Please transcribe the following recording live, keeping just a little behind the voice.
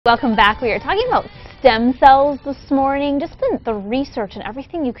Welcome back. We are talking about stem cells this morning, just the research and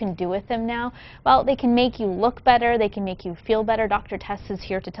everything you can do with them now. Well, they can make you look better, they can make you feel better. Dr. Tess is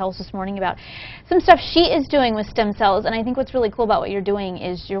here to tell us this morning about some stuff she is doing with stem cells, and I think what's really cool about what you're doing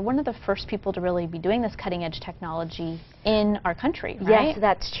is you're one of the first people to really be doing this cutting-edge technology in our country, right? Yes,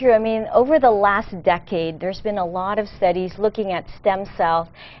 that's true. I mean, over the last decade, there's been a lot of studies looking at stem cells.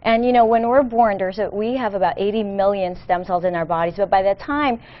 And, you know, when we're born, we have about 80 million stem cells in our bodies. But by the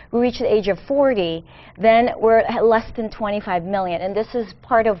time we reach the age of 40, then we're at less than 25 million. And this is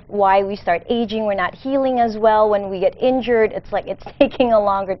part of why we start aging. We're not healing as well. When we get injured, it's like it's taking a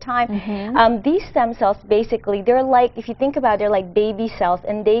longer time. These stem cells, basically, they're like, if you think about it, they're like baby cells.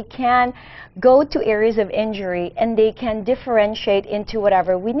 And they can go to areas of injury, and they can differentiate into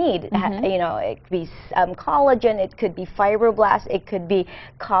whatever we need. You know, it could be collagen, it could be fibroblasts, it could be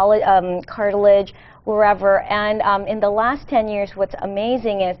cartilage, wherever. And in the last 10 years, what's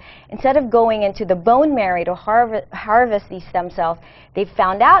amazing is instead of going into the bone marrow to harvest these stem cells, they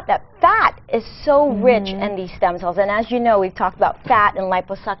found out that fat is so rich in these stem cells. And as you know, we've talked about fat and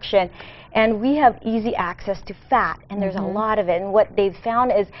liposuction, and we have easy access to fat, and there's a lot of it. And what they've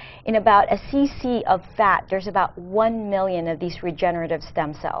found is in about a cc of fat, there's about 1 million of these regenerative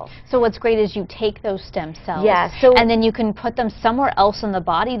stem cells. So what's great is you take those stem cells, and then you can put them somewhere else in the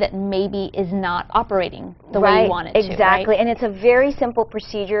body that maybe is not operating the way you want it to. Exactly, and it's a very simple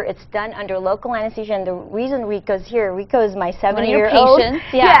procedure. It's done under local anesthesia, and the reason Rico's here, Rico is my 7-year-old.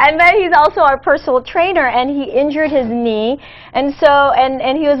 Yeah, and then he's also our personal trainer, and he injured his knee, and so,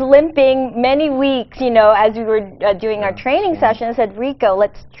 and he was limping many weeks, you know, as we were doing our training session. I said, Rico,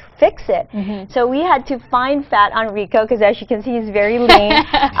 let's fix it. So we had to find fat on Rico, because as you can see, he's very lean.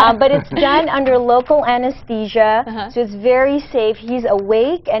 But it's done under local anesthesia, so it's very safe. He's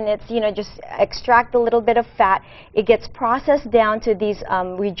awake, and it's, you know, just extract a little bit of fat. It gets processed down to these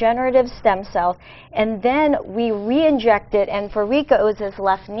regenerative stem cells, and then we re-inject it. And for Rico, it was his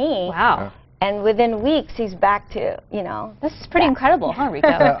left knee. Wow. And within weeks, he's back to, you know. This is pretty incredible, huh, Rico?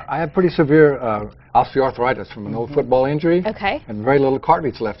 I have pretty severe osteoarthritis from an old football injury. Okay. And very little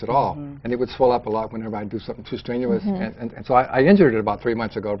cartilage left at all. And it would swell up a lot whenever I do something too strenuous. And so I injured it about 3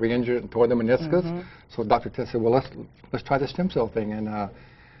 months ago, re-injured it and tore the meniscus. So Dr. Tess said, well, let's try the stem cell thing. And it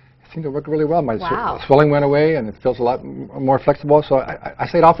seemed to work really well. My swelling went away, and it feels a lot more flexible. So I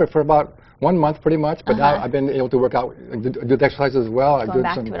stayed off it for about 1 month pretty much, but now I've been able to work out, do the exercises as well. I do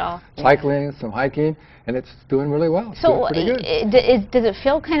some cycling, some hiking, and it's doing really well. So does it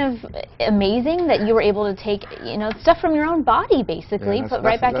feel kind of amazing that you were able to take, you know, stuff from your own body, basically, put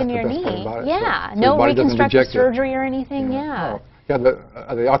right back into your knee? Yeah, no reconstructive surgery or anything, Yeah,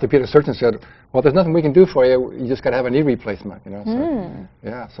 the orthopedic surgeon said, well, there's nothing we can do for you. You just got to have a knee replacement, you know. So,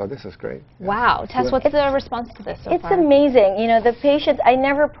 yeah, so this is great. Wow, Tess, what's the response to this so far? It's amazing. You know, the patients, I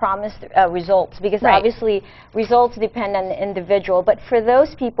never promised results, because obviously results depend on the individual. But for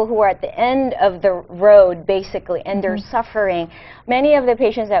those people who are at the end of the road, basically, and they're suffering, many of the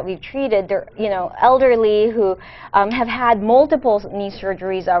patients that we've treated, they're, you know, elderly who have had multiple knee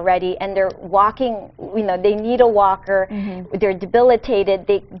surgeries already, and they're walking, you know, they need a walker, they're debilitated,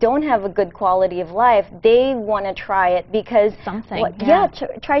 they don't have a good quality of life. They want to try it because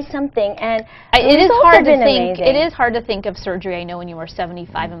try something. And it is hard to think. It is hard to think of surgery. I know when you were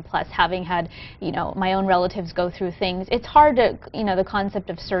 75 and plus, having had, you know, my own relatives go through things, it's hard to, you know, the concept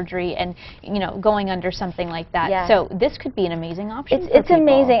of surgery and, you know, going under something like that. So this could be an amazing option. It's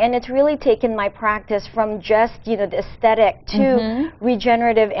amazing, and it's really taken my practice from just, you know, the aesthetic to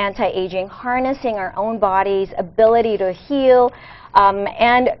regenerative anti-aging, harnessing our own body's ability to heal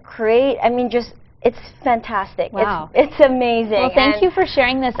and create. I mean, just, it's fantastic. Wow. It's amazing. Well, thank you for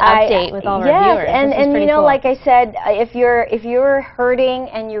sharing this update with all of our viewers. And you know, like I said, if you're hurting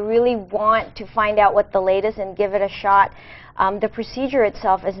and you really want to find out what the latest and give it a shot, the procedure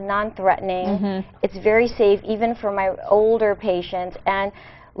itself is non-threatening. It's very safe, even for my older patients, and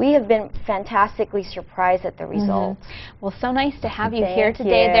we have been fantastically surprised at the results. Well, so nice to have you here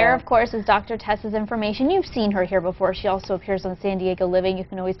today. There, of course, is Dr. Tess's information. You've seen her here before. She also appears on San Diego Living. You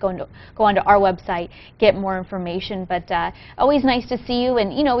can always go onto our website, get more information. But always nice to see you.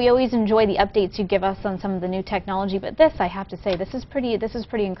 And you know, we always enjoy the updates you give us on some of the new technology. But this, I have to say, this is pretty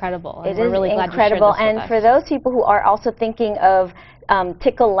incredible. It is really incredible. And for those people who are also thinking of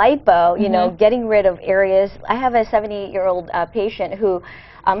tickle lipo, you know, getting rid of areas. I have a 70-year-old patient who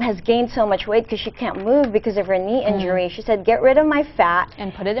has gained so much weight because she can't move because of her knee injury. She said, get rid of my fat.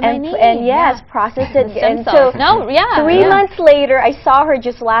 And put it in my knee. And yes, process it. And so, three months later, I saw her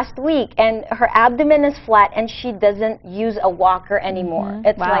just last week, and her abdomen is flat, and she doesn't use a walker anymore.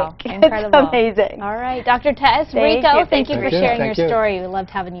 It's like, incredible. It's amazing. All right, Dr. Tess, Rico, thank you for sharing your story. We loved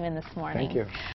having you in this morning. Thank you.